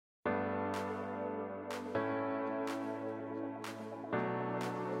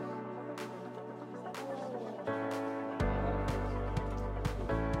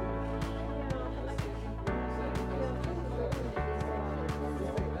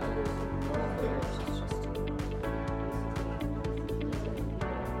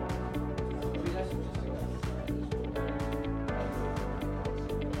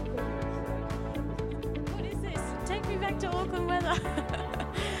to Auckland weather.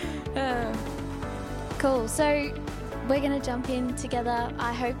 Cool. So we're going to jump in together.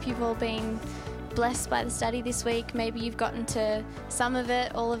 I hope you've all been blessed by the study this week. Maybe you've gotten to some of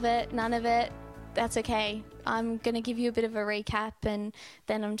it, all of it, none of it. That's okay. I'm going to give you a bit of a recap, and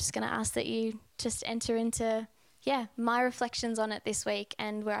then I'm just going to ask that you just enter into, my reflections on it this week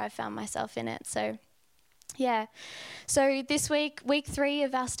and where I found myself in it. So this week, week 3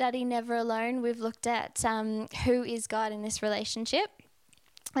 of our study, Never Alone, we've looked at who is God in this relationship.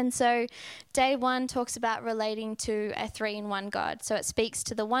 And so day 1 talks about relating to a 3-in-1 God. So it speaks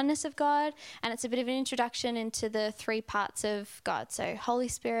to the oneness of God, and it's a bit of an introduction into the 3 parts of God. So Holy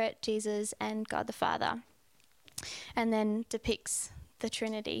Spirit, Jesus, and God the Father. And then depicts the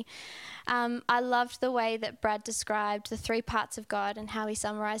Trinity. I loved the way that Brad described the 3 parts of God and how he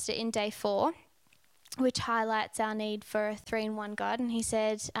summarized it in day 4, which highlights our need for a 3-in-1 God. And he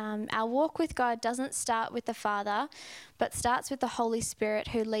said, our walk with God doesn't start with the Father, but starts with the Holy Spirit,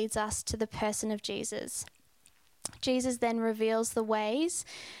 who leads us to the person of Jesus. Jesus then reveals the ways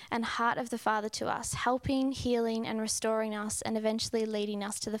and heart of the Father to us, helping, healing, and restoring us, and eventually leading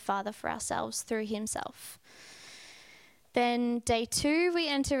us to the Father for ourselves through himself. Then day 2, we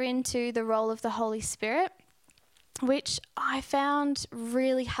enter into the role of the Holy Spirit, which I found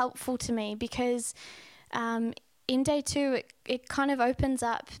really helpful to me because in day 2, it kind of opens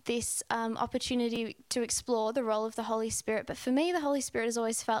up this opportunity to explore the role of the Holy Spirit. But for me, the Holy Spirit has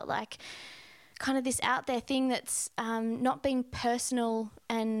always felt like kind of this out there thing that's not being personal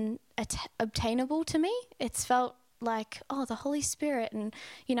and obtainable to me. It's felt like, the Holy Spirit, and,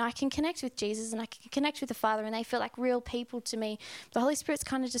 I can connect with Jesus and I can connect with the Father, and they feel like real people to me. The Holy Spirit's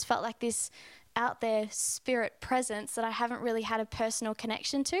kind of just felt like this out there spirit presence that I haven't really had a personal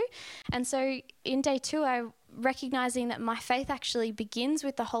connection to. And so in day 2, I recognizing that my faith actually begins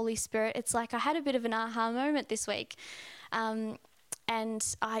with the Holy Spirit. It's like I had a bit of an aha moment this week. Anyway,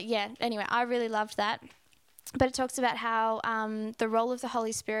 I really loved that. But it talks about how the role of the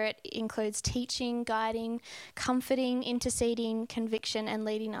Holy Spirit includes teaching, guiding, comforting, interceding, conviction, and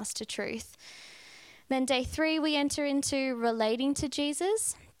leading us to truth. Then day 3, we enter into relating to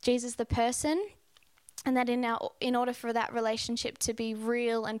Jesus the person, and that in order for that relationship to be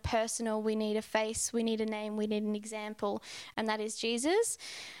real and personal, we need a face, we need a name, we need an example, and that is Jesus.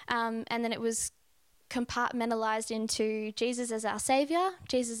 And then it was compartmentalized into Jesus as our Savior,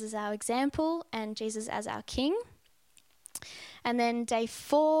 Jesus as our example, and Jesus as our King. And then day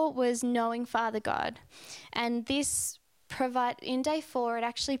 4 was knowing Father God. And in day 4, it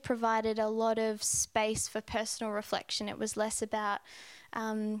actually provided a lot of space for personal reflection. It was less about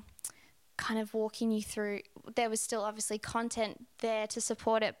kind of walking you through. There was still obviously content there to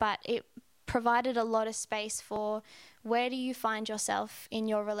support it, but it provided a lot of space for where do you find yourself in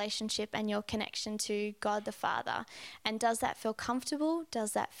your relationship and your connection to God the Father, and does that feel comfortable?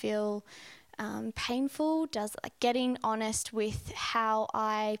 Does that feel painful? Does getting honest with how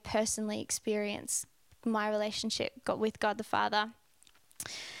I personally experience my relationship with God the Father,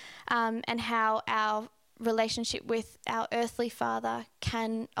 and how our relationship with our earthly father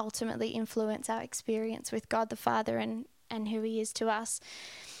can ultimately influence our experience with God the Father and who he is to us.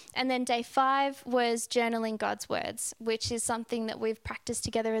 And then day 5 was journaling God's words, which is something that we've practiced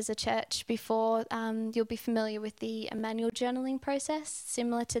together as a church before. You'll be familiar with the Emmanuel journaling process,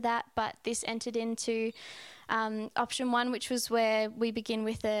 similar to that, but this entered into option 1, which was where we begin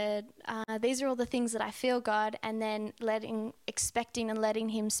with these are all the things that I feel, God, and then expecting and letting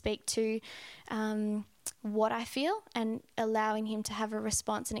him speak to what I feel, and allowing him to have a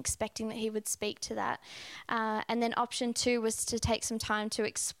response and expecting that he would speak to that. And then option 2 was to take some time to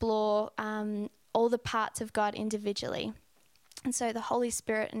explore all the parts of God individually. And so the Holy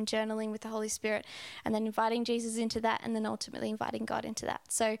Spirit and journaling with the Holy Spirit, and then inviting Jesus into that, and then ultimately inviting God into that.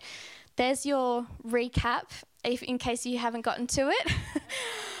 So there's your recap, in case you haven't gotten to it.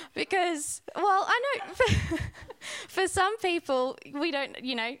 Because, I know for some people, we don't,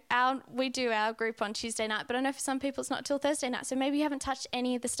 we do our group on Tuesday night, but I know for some people it's not till Thursday night. So maybe you haven't touched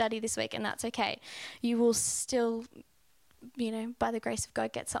any of the study this week, and that's okay. You will still, by the grace of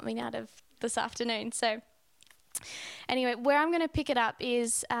God, get something out of this afternoon. So anyway, where I'm going to pick it up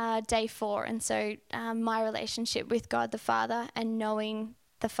is day 4. And so my relationship with God the Father and knowing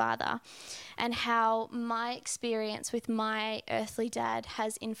the Father, and how my experience with my earthly dad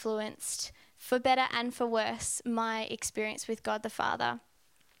has influenced, for better and for worse, my experience with God the Father.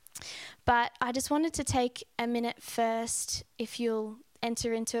 But I just wanted to take a minute first, if you'll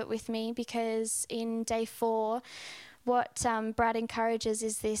enter into it with me, because in day 4 what Brad encourages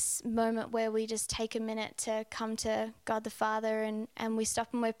is this moment where we just take a minute to come to God the Father, and we stop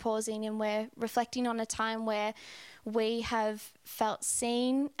and we're pausing and we're reflecting on a time where we have felt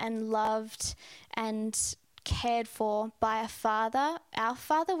seen and loved and cared for by a father, our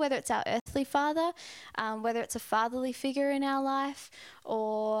father, whether it's our earthly father, whether it's a fatherly figure in our life,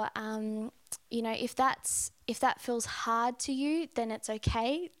 or if that feels hard to you, then it's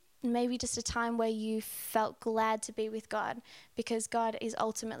okay. Maybe just a time where you felt glad to be with God, because God is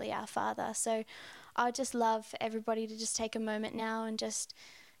ultimately our Father. So I'd just love for everybody to just take a moment now and just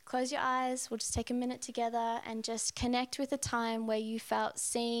close your eyes. We'll just take a minute together and just connect with a time where you felt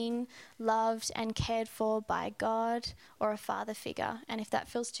seen, loved, and cared for by God or a father figure. And if that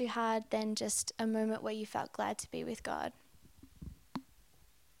feels too hard, then just a moment where you felt glad to be with God.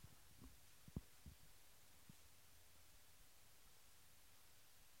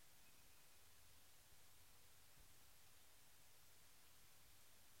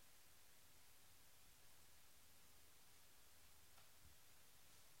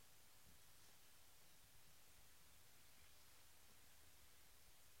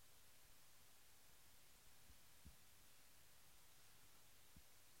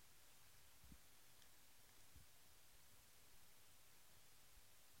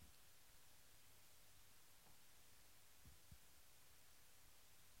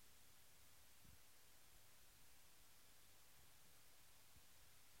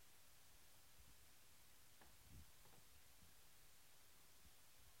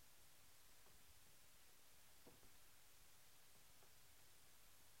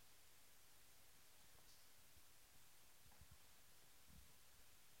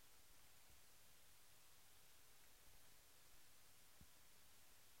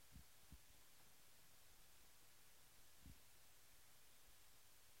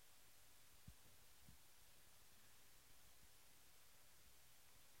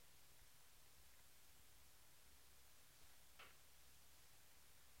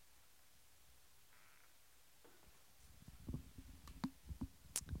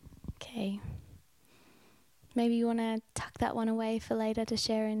 Okay. Maybe you want to tuck that one away for later to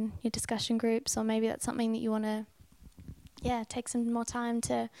share in your discussion groups, or maybe that's something that you want to, take some more time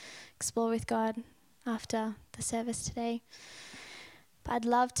to explore with God after the service today. But I'd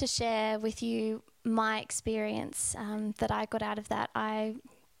love to share with you my experience that I got out of that. I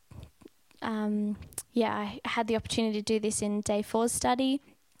had the opportunity to do this in day 4's study,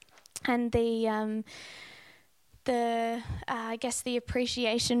 and the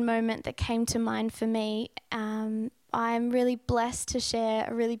appreciation moment that came to mind for me, I'm really blessed to share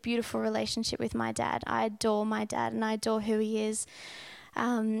a really beautiful relationship with my dad. I adore my dad and I adore who he is.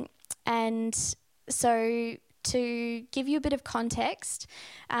 And so to give you a bit of context,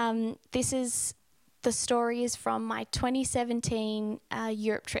 the story is from my 2017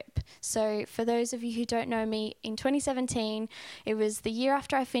 Europe trip. So for those of you who don't know me, in 2017, it was the year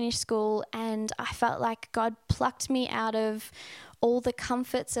after I finished school, and I felt like God plucked me out of all the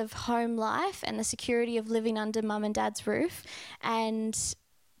comforts of home life and the security of living under mum and dad's roof, and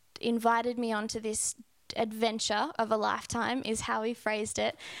invited me onto this adventure of a lifetime, is how he phrased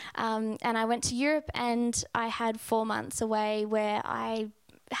it. And I went to Europe, and I had 4 months away where I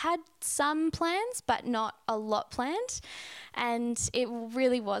had some plans, but not a lot planned. And it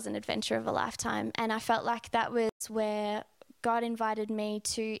really was an adventure of a lifetime. And I felt like that was where God invited me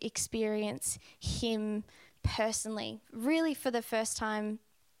to experience him personally, really for the first time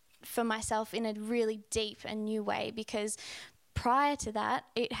for myself in a really deep and new way, because prior to that,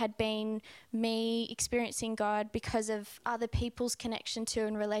 it had been me experiencing God because of other people's connection to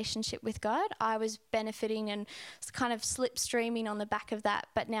and relationship with God. I was benefiting and kind of slipstreaming on the back of that,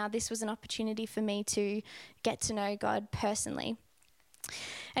 but now this was an opportunity for me to get to know God personally.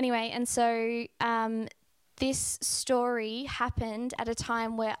 Anyway, and so this story happened at a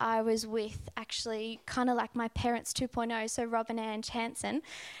time where I was with actually kind of like my parents 2.0, so Rob and Ange Hansen,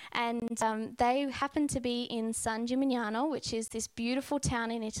 and they happened to be in San Gimignano, which is this beautiful town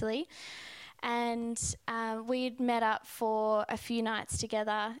in Italy, and we'd met up for a few nights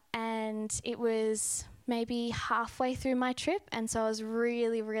together, and it was maybe halfway through my trip, and so I was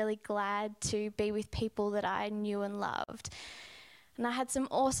really, really glad to be with people that I knew and loved. And I had some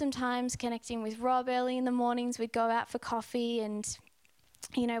awesome times connecting with Rob early in the mornings. We'd go out for coffee and,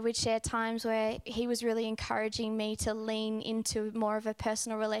 we'd share times where he was really encouraging me to lean into more of a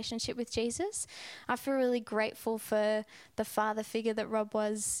personal relationship with Jesus. I feel really grateful for the father figure that Rob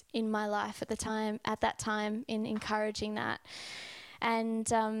was in my life at that time in encouraging that. And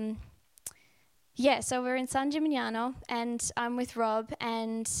so we're in San Gimignano, and I'm with Rob,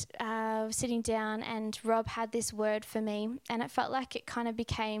 and was sitting down and Rob had this word for me, and it felt like it kind of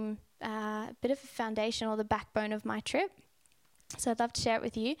became a bit of a foundation or the backbone of my trip. So I'd love to share it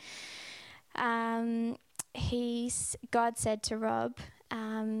with you. God said to Rob,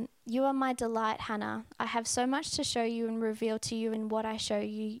 "You are my delight, Hannah. I have so much to show you and reveal to you in what I show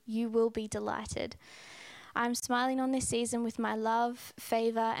you. You will be delighted. I'm smiling on this season with my love,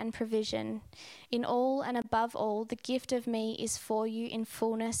 favour and provision. In all and above all, the gift of me is for you in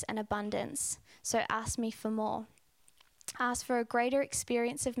fullness and abundance. So ask me for more. Ask for a greater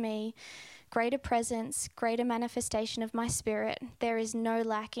experience of me, greater presence, greater manifestation of my spirit. There is no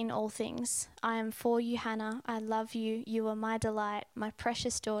lack in all things. I am for you, Hannah. I love you. You are my delight, my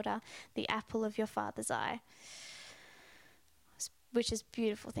precious daughter, the apple of your father's eye." Which is a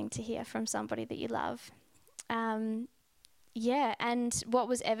beautiful thing to hear from somebody that you love. And what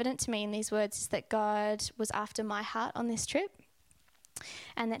was evident to me in these words is that God was after my heart on this trip,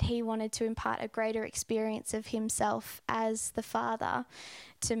 and that he wanted to impart a greater experience of himself as the Father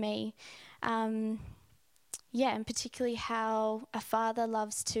to me. And particularly how a father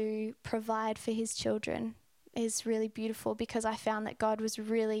loves to provide for his children is really beautiful, because I found that God was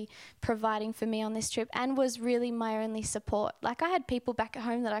really providing for me on this trip and was really my only support. Like, I had people back at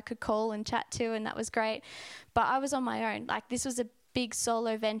home that I could call and chat to, and that was great, but I was on my own. Like, this was a big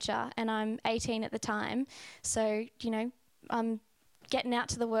solo venture, and I'm 18 at the time, so I'm getting out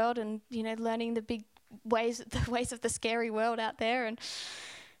to the world and learning the ways of the scary world out there,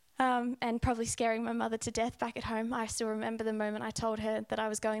 and probably scaring my mother to death back at home. I still remember the moment I told her that I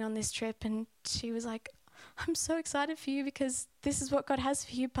was going on this trip, and she was like, "I'm so excited for you because this is what God has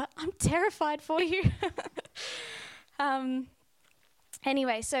for you, but I'm terrified for you."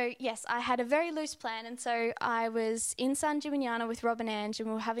 Anyway, so yes, I had a very loose plan, and so I was in San Gimignano with Rob and Ange, and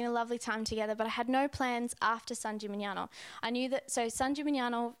we were having a lovely time together, but I had no plans after San Gimignano. I knew that, so San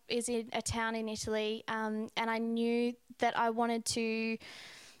Gimignano is in a town in Italy, and I knew that I wanted to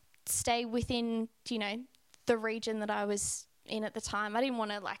stay within, the region that I was in at the time. I didn't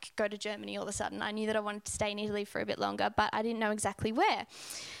want to go to Germany all of a sudden. I knew that I wanted to stay in Italy for a bit longer, but I didn't know exactly where.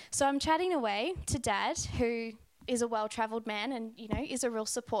 So I'm chatting away to Dad, who is a well-travelled man and, is a real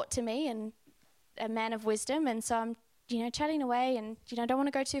support to me and a man of wisdom. And so I'm, chatting away and, I don't want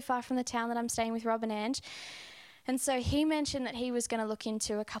to go too far from the town that I'm staying with Rob and Ange. And so he mentioned that he was going to look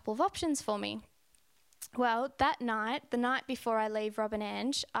into a couple of options for me. Well, that night, the night before I leave Rob and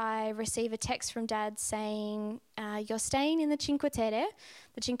Ange, I receive a text from Dad saying, "You're staying in the Cinque Terre."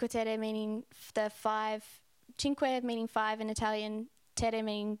 The Cinque Terre meaning Cinque meaning five in Italian, Terre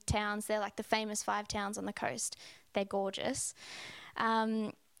meaning towns. They're like the famous 5 towns on the coast. They're gorgeous.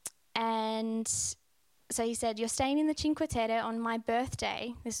 And so he said, "You're staying in the Cinque Terre on my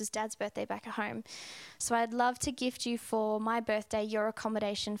birthday." This was Dad's birthday back at home. "So I'd love to gift you for my birthday your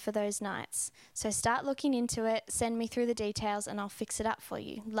accommodation for those nights. So start looking into it, send me through the details, and I'll fix it up for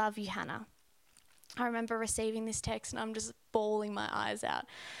you. Love you, Hannah." I remember receiving this text and I'm just bawling my eyes out,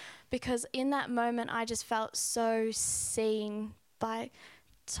 because in that moment I just felt so seen by...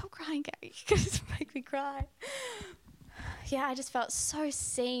 Stop crying, Gary. You're going to make me cry. Yeah, I just felt so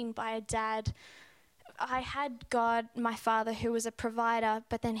seen by a dad. I had God, my father, who was a provider,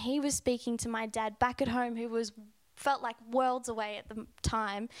 but then he was speaking to my dad back at home, who felt like worlds away at the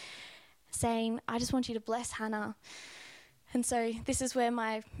time, saying, "I just want you to bless Hannah." And so this is where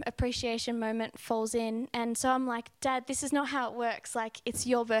my appreciation moment falls in. And so I'm like, "Dad, this is not how it works. Like, it's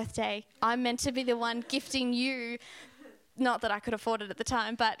your birthday. I'm meant to be the one gifting you," not that I could afford it at the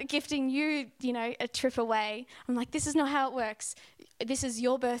time, but gifting you, a trip away. I'm like, "This is not how it works. This is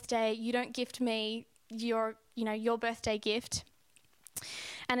your birthday. You don't gift me your birthday gift."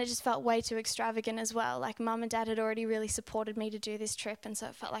 And it just felt way too extravagant as well. Like, Mum and Dad had already really supported me to do this trip, and so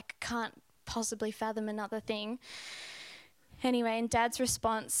it felt like I can't possibly fathom another thing. Anyway, in Dad's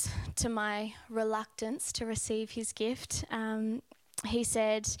response to my reluctance to receive his gift, he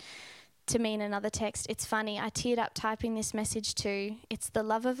said to me in another text, "It's funny, I teared up typing this message too. It's the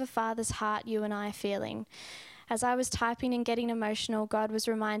love of a father's heart you and I are feeling. As I was typing and getting emotional, God was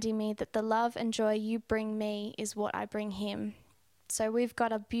reminding me that the love and joy you bring me is what I bring him. So we've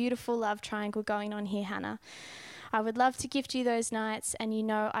got a beautiful love triangle going on here, Hannah. I would love to gift you those nights,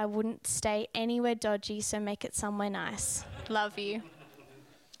 and I wouldn't stay anywhere dodgy, so make it somewhere nice. Love you."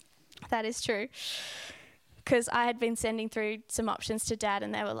 That is true. Because I had been sending through some options to Dad,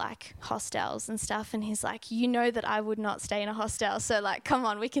 and they were like hostels and stuff, and he's like, "You know that I would not stay in a hostel, so come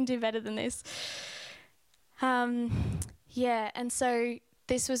on, we can do better than this." And so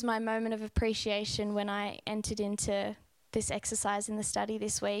this was my moment of appreciation when I entered into this exercise in the study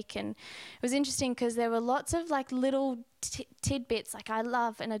this week, and it was interesting because there were lots of like little tidbits. Like, I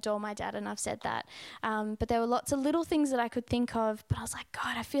love and adore my dad, and I've said that, but there were lots of little things that I could think of, but I was like,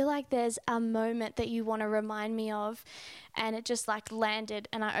 God, I feel like there's a moment that you want to remind me of. And it just like landed,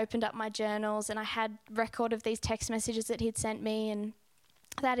 and I opened up my journals and I had record of these text messages that he'd sent me, and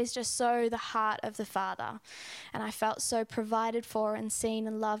that is just so the heart of the Father. And I felt so provided for and seen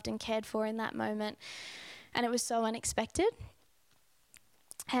and loved and cared for in that moment. And it was so unexpected.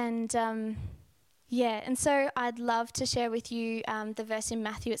 And and so I'd love to share with you the verse in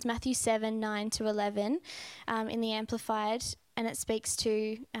Matthew. It's Matthew 7:9-11 in the Amplified, and it speaks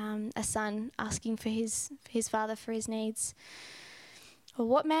to a son asking for his father for his needs. Well,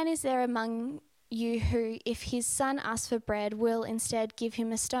 what man is there among you who, if his son asks for bread, will instead give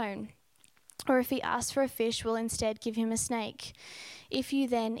him a stone? Or if he asks for a fish, will instead give him a snake? If you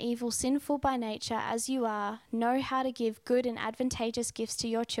then, evil, sinful by nature as you are, know how to give good and advantageous gifts to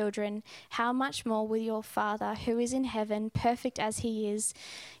your children, how much more will your Father, who is in heaven, perfect as he is,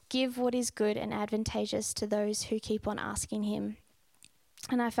 give what is good and advantageous to those who keep on asking him?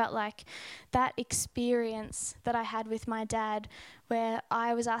 And I felt like that experience that I had with my dad, where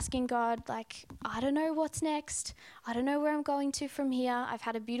I was asking God, like, I don't know what's next. I don't know where I'm going to from here. I've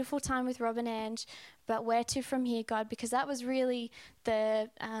had a beautiful time with Rob and Ange, but where to from here, God? Because that was really the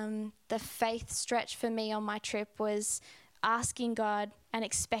faith stretch for me on my trip, was asking God and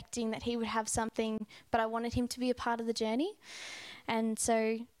expecting that he would have something, but I wanted him to be a part of the journey. And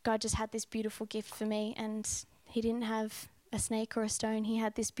so God just had this beautiful gift for me, and he didn't have a snake or a stone. He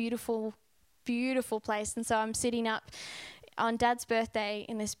had this beautiful, beautiful place. And so I'm sitting up on Dad's birthday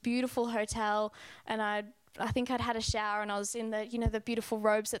in this beautiful hotel, and I think I'd had a shower, and I was in the, the beautiful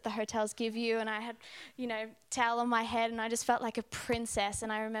robes that the hotels give you, and I had, towel on my head, and I just felt like a princess. And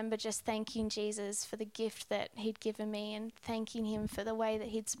I remember just thanking Jesus for the gift that he'd given me, and thanking him for the way that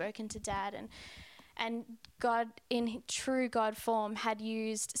he'd spoken to Dad, and God, in true God form, had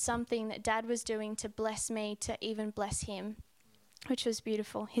used something that Dad was doing to bless me to even bless him, which was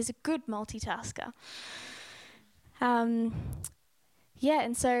beautiful. He's a good multitasker. And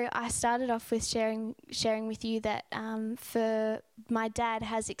so I started off with sharing with you that for my dad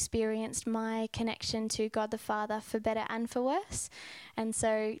has experienced my connection to God the Father for better and for worse. And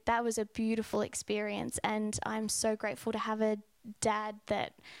so that was a beautiful experience, and I'm so grateful to have a dad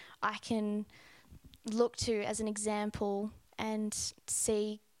that I can look to as an example and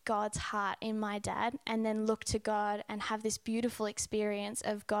see God's heart in my dad, and then look to God and have this beautiful experience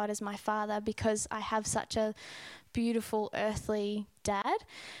of God as my Father, because I have such a beautiful earthly dad.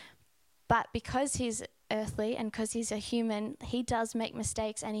 But because he's earthly and because he's a human, he does make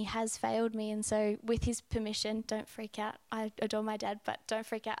mistakes, and he has failed me. And so with his permission, don't freak out. I adore my dad, but don't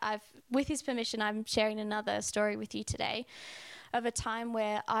freak out. With his permission, I'm sharing another story with you today of a time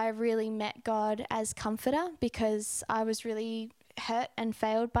where I really met God as comforter, because I was really hurt and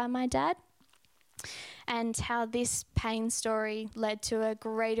failed by my dad, and how this pain story led to a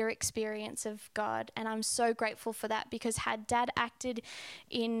greater experience of God. And I'm so grateful for that, because had Dad acted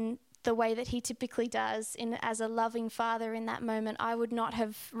in the way that he typically does, as a loving father in that moment, I would not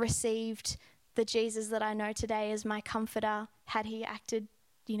have received the Jesus that I know today as my comforter had he acted,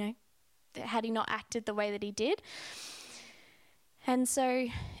 had he not acted the way that he did. And so,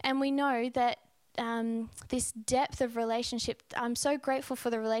 and we know that this depth of relationship, I'm so grateful for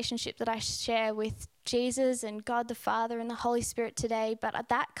the relationship that I share with Jesus and God the Father and the Holy Spirit today, but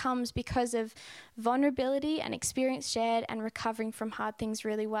that comes because of vulnerability and experience shared and recovering from hard things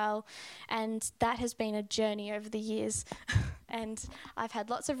really well. And that has been a journey over the years. And I've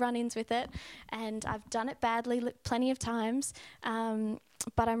had lots of run-ins with it, and I've done it badly plenty of times,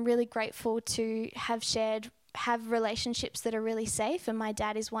 but I'm really grateful to have relationships that are really safe, and my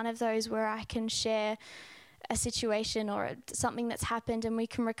dad is one of those, where I can share a situation or something that's happened and we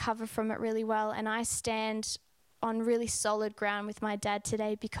can recover from it really well. And I stand on really solid ground with my dad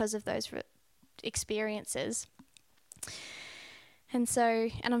today because of those experiences. And so,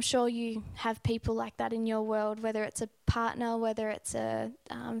 and I'm sure you have people like that in your world, whether it's a partner, whether it's a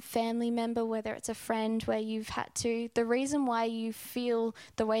family member, whether it's a friend, where you've had to, the reason why you feel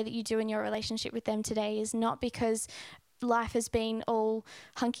the way that you do in your relationship with them today is not because life has been all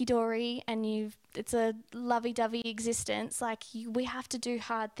hunky-dory and it's a lovey-dovey existence. Like, we have to do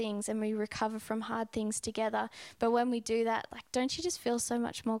hard things and we recover from hard things together. But when we do that, like, don't you just feel so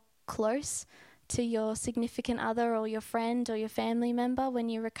much more close to your significant other or your friend or your family member when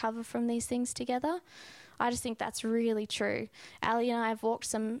you recover from these things together? I just think that's really true. Ali and I have walked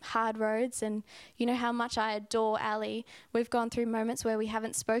some hard roads, and you know how much I adore Ali. We've gone through moments where we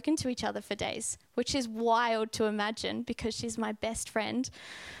haven't spoken to each other for days, which is wild to imagine because she's my best friend.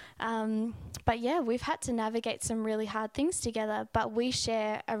 But yeah, we've had to navigate some really hard things together, but we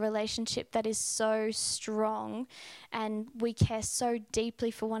share a relationship that is so strong, and we care so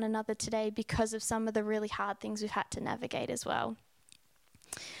deeply for one another today because of some of the really hard things we've had to navigate as well.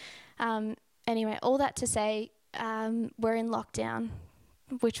 Anyway, all that to say, we're in lockdown,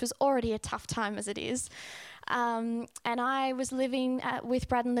 which was already a tough time as it is. And I was living with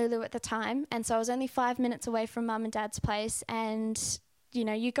Brad and Lulu at the time, and so I was only 5 minutes away from Mum and Dad's place, and you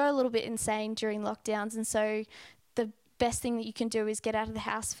know, you go a little bit insane during lockdowns, and so the best thing that you can do is get out of the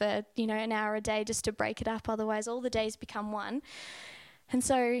house for, you know, an hour a day just to break it up, otherwise all the days become one. And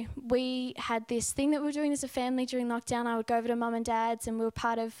so we had this thing that we were doing as a family during lockdown. I would go over to Mum and Dad's, and we were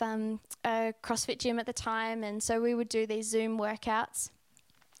part of a CrossFit gym at the time, and so we would do these Zoom workouts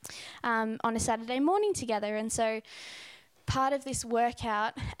on a Saturday morning together. And so part of this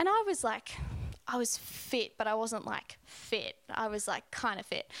workout, and I was fit, but I wasn't like fit. I was like kind of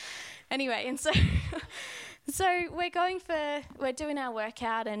fit. Anyway, and so we're doing our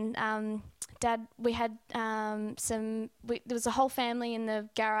workout, and Dad, we had there was a whole family in the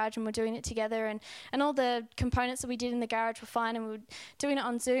garage, and we're doing it together, and all the components that we did in the garage were fine, and we were doing it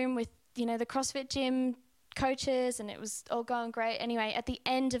on Zoom with, you know, the CrossFit gym coaches, and it was all going great. Anyway, at the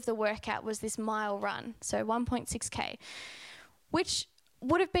end of the workout was this mile run, so 1.6k, which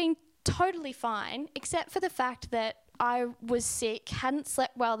would have been totally fine, except for the fact that I was sick, hadn't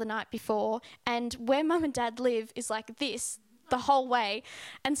slept well the night before, and where Mum and Dad live is like this the whole way.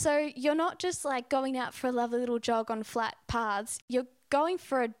 And so you're not just like going out for a lovely little jog on flat paths, you're going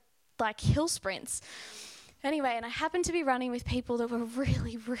for hill sprints. Anyway, and I happened to be running with people that were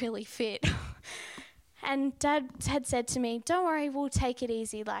really, really fit. And Dad had said to me, don't worry, we'll take it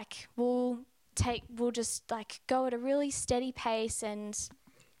easy. Like, we'll just like go at a really steady pace, and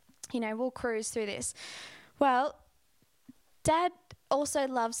you know, we'll cruise through this. Well, Dad also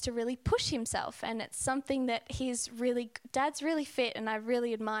loves to really push himself, and it's something that Dad's really fit, and I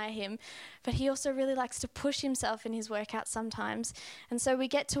really admire him, but he also really likes to push himself in his workouts sometimes. And so we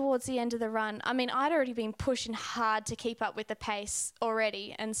get towards the end of the run. I mean, I'd already been pushing hard to keep up with the pace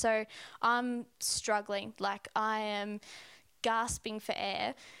already, and so I'm struggling, like I am gasping for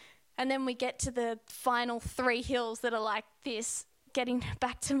air. And then we get to the final 3 hills that are like this, getting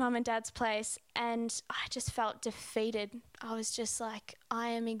back to Mum and Dad's place, and I just felt defeated. I was just like, I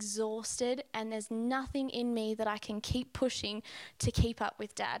am exhausted, and there's nothing in me that I can keep pushing to keep up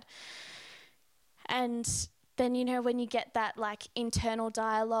with Dad. And then, you know, when you get that like internal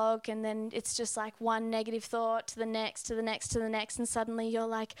dialogue, and then it's just like one negative thought to the next, to the next, to the next, and suddenly you're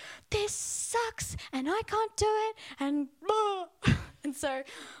like, this sucks, and I can't do it, and and so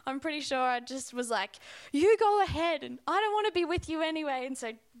I'm pretty sure I just was like, you go ahead, and I don't want to be with you anyway. And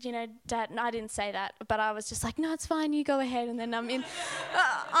so, you know, Dad, and I didn't say that, but I was just like, no, it's fine, you go ahead. And then I'm in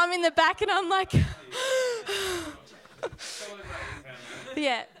the back, and I'm like,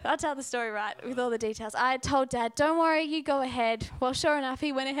 yeah, I'll tell the story right with all the details. I told Dad, don't worry, you go ahead. Well, sure enough,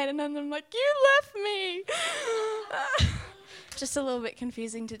 he went ahead, and then I'm like, you left me. Just a little bit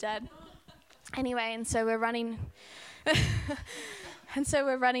confusing to Dad. Anyway, and so we're running... And so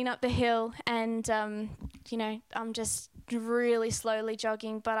we're running up the hill, and, you know, I'm just really slowly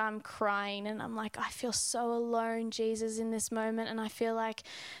jogging, but I'm crying, and I'm like, I feel so alone, Jesus, in this moment, and I feel like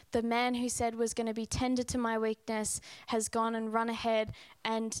the man who said was going to be tender to my weakness has gone and run ahead,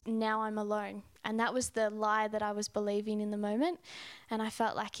 and now I'm alone. And that was the lie that I was believing in the moment. And I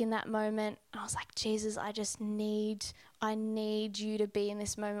felt like in that moment, I was like, Jesus, I need you to be in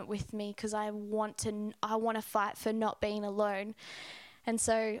this moment with me, because I want to fight for not being alone. And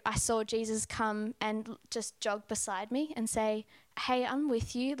so I saw Jesus come and just jog beside me and say, hey, I'm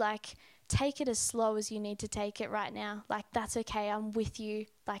with you. Like, take it as slow as you need to take it right now. Like, that's okay. I'm with you.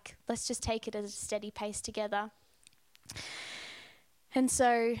 Like, let's just take it at a steady pace together. And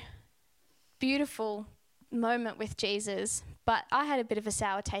so, beautiful moment with Jesus, but I had a bit of a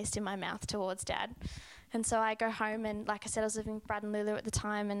sour taste in my mouth towards Dad. And so I go home, and like I said, I was living with Brad and Lulu at the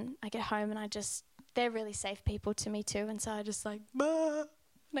time, and I get home, and they're really safe people to me too, and so I just like, bah,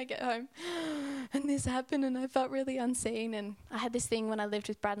 and I get home, and this happened, and I felt really unseen. And I had this thing when I lived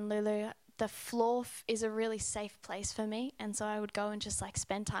with Brad and Lulu, the floor is a really safe place for me, and so I would go and just like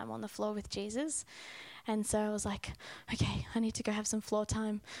spend time on the floor with Jesus. And so I was like, okay, I need to go have some floor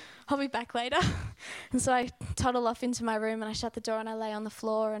time. I'll be back later. And so I toddle off into my room, and I shut the door, and I lay on the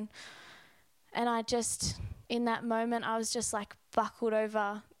floor, and I just, in that moment, I was just like buckled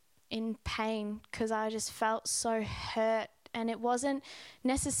over in pain because I just felt so hurt. And it wasn't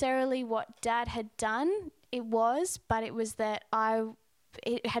necessarily what Dad had done. It was, but it was that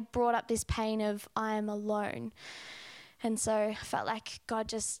it had brought up this pain of I am alone. And so I felt like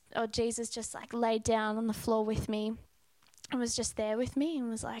Jesus just like laid down on the floor with me and was just there with me and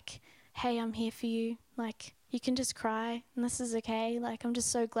was like, hey, I'm here for you. Like, you can just cry and this is okay. Like, I'm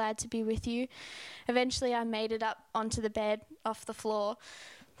just so glad to be with you. Eventually I made it up onto the bed off the floor,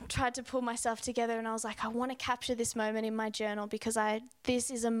 tried to pull myself together, and I was like, I want to capture this moment in my journal because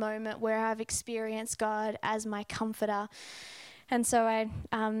this is a moment where I've experienced God as my comforter. And so I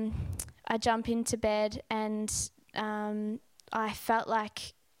jump into bed and I felt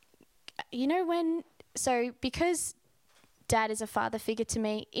like, because Dad is a father figure to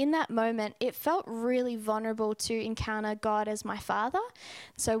me, in that moment, it felt really vulnerable to encounter God as my father.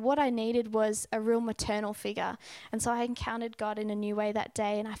 So what I needed was a real maternal figure. And so I encountered God in a new way that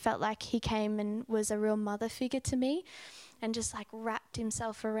day, and I felt like he came and was a real mother figure to me and just like wrapped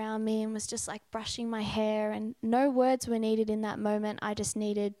himself around me and was just like brushing my hair, and no words were needed in that moment. I just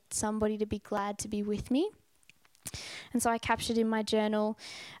needed somebody to be glad to be with me. And so I captured in my journal,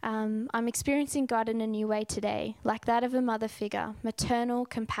 I'm experiencing God in a new way today, like that of a mother figure, maternal,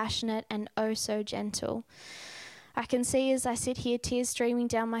 compassionate, and oh so gentle. I can see as I sit here, tears streaming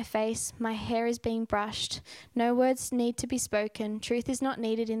down my face, my hair is being brushed. No words need to be spoken. Truth is not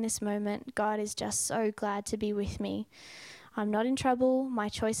needed in this moment. God is just so glad to be with me. I'm not in trouble. My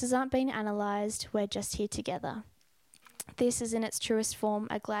choices aren't being analysed. We're just here together. This is in its truest form,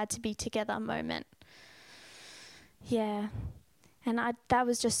 a glad to be together moment. Yeah, and that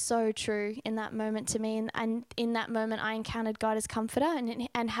was just so true in that moment to me. And in that moment, I encountered God as comforter.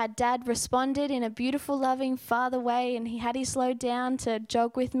 And had Dad responded in a beautiful, loving father way, and he had slowed down to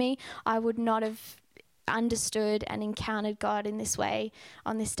jog with me, I would not have understood and encountered God in this way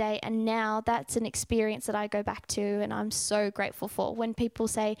on this day. And now that's an experience that I go back to, and I'm so grateful for. When people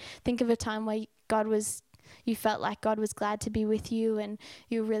say, think of a time where you felt like God was glad to be with you and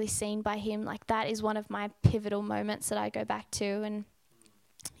you were really seen by him, like that is one of my pivotal moments that I go back to. And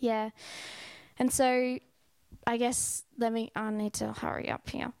yeah, and so I guess I need to hurry up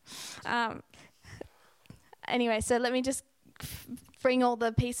here. Anyway, so let me just bring all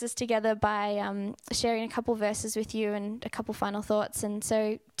the pieces together by sharing a couple verses with you and a couple final thoughts. And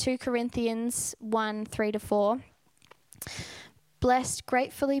so 2 Corinthians 1:3-4. Blessed,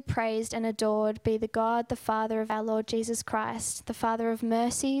 gratefully praised and adored be the God, the Father of our Lord Jesus Christ, the Father of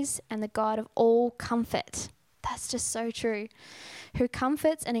mercies and the God of all comfort. That's just so true. Who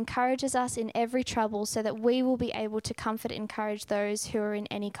comforts and encourages us in every trouble so that we will be able to comfort and encourage those who are in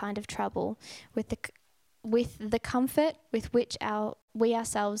any kind of trouble with the comfort with which we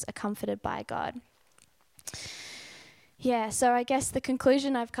ourselves are comforted by God. Yeah, so I guess the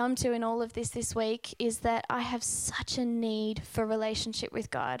conclusion I've come to in all of this week is that I have such a need for relationship with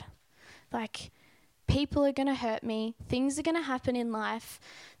God. Like, people are going to hurt me. Things are going to happen in life.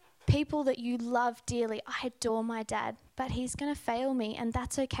 People that you love dearly. I adore my dad, but he's going to fail me, and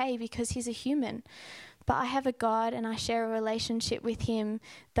that's okay because he's a human. But I have a God, and I share a relationship with him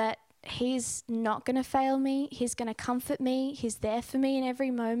that he's not going to fail me. He's going to comfort me. He's there for me in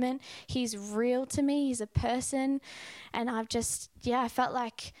every moment. He's real to me. He's a person. And I felt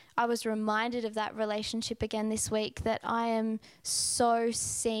like I was reminded of that relationship again this week, that I am so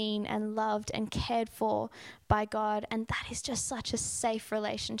seen and loved and cared for by God. And that is just such a safe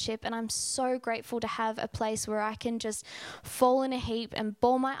relationship. And I'm so grateful to have a place where I can just fall in a heap and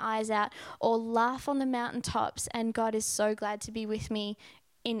bawl my eyes out or laugh on the mountaintops. And God is so glad to be with me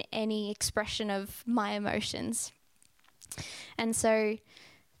in any expression of my emotions. And so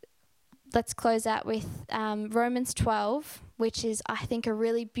let's close out with Romans 12, which is, I think, a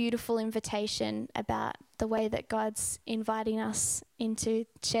really beautiful invitation about the way that God's inviting us into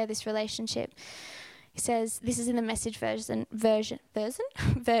share this relationship. He says, this is in the Message version.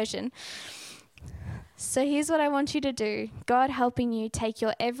 So here's what I want you to do. God helping you take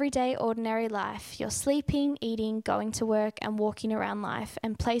your everyday, ordinary life, your sleeping, eating, going to work, and walking around life,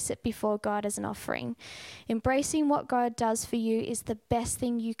 and place it before God as an offering. Embracing what God does for you is the best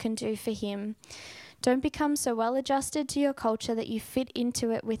thing you can do for him. Don't become so well adjusted to your culture that you fit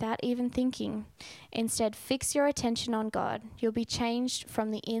into it without even thinking. Instead, fix your attention on God. You'll be changed from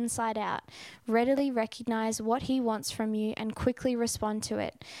the inside out. Readily recognize what he wants from you and quickly respond to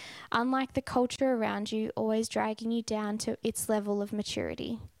it. Unlike the culture around you, always dragging you down to its level of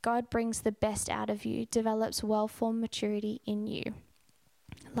maturity. God brings the best out of you, develops well-formed maturity in you.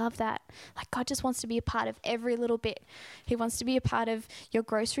 Love that. Like, God just wants to be a part of every little bit. He wants to be a part of your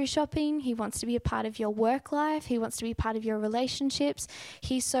grocery shopping. He wants to be a part of your work life. He wants to be a part of your relationships.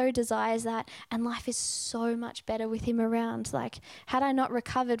 He so desires that. And life is so much better with him around. Like, had I not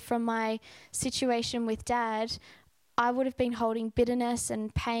recovered from my situation with Dad, I would have been holding bitterness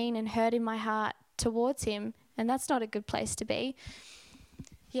and pain and hurt in my heart towards him. And that's not a good place to be.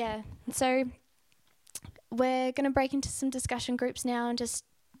 Yeah. So we're going to break into some discussion groups now and just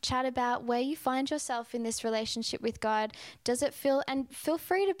chat about where you find yourself in this relationship with God. Does it feel, and feel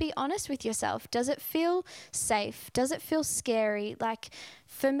free to be honest with yourself, does it feel safe? Does it feel scary? Like,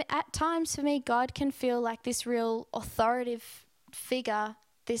 for me, at times for me, God can feel like this real authoritative figure,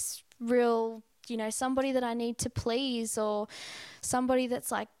 this real, somebody that I need to please, or somebody that's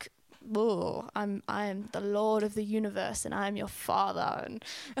like, oh, I am the Lord of the universe and I am your father,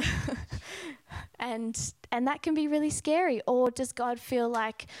 and that can be really scary. Or does God feel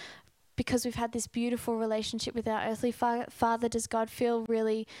like, because we've had this beautiful relationship with our earthly father, does God feel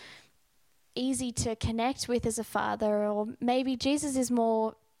really easy to connect with as a father? Or maybe Jesus is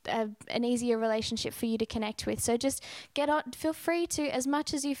more an easier relationship for you to connect with. So just feel free to, as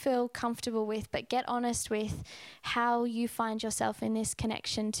much as you feel comfortable with, but get honest with how you find yourself in this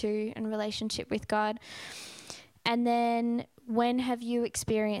connection to and relationship with God. And then, when have you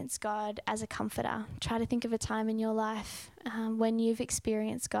experienced God as a comforter? Try to think of a time in your life when you've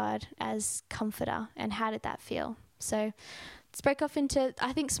experienced God as comforter, and how did that feel? So let's break off into,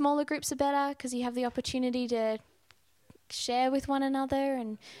 I think smaller groups are better because you have the opportunity to share with one another.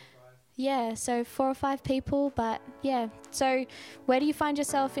 And so 4 or 5 people. But so where do you find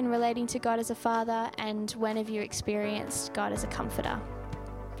yourself in relating to God as a father, and when have you experienced God as a comforter?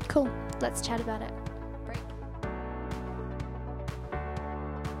 Cool. Let's chat about it.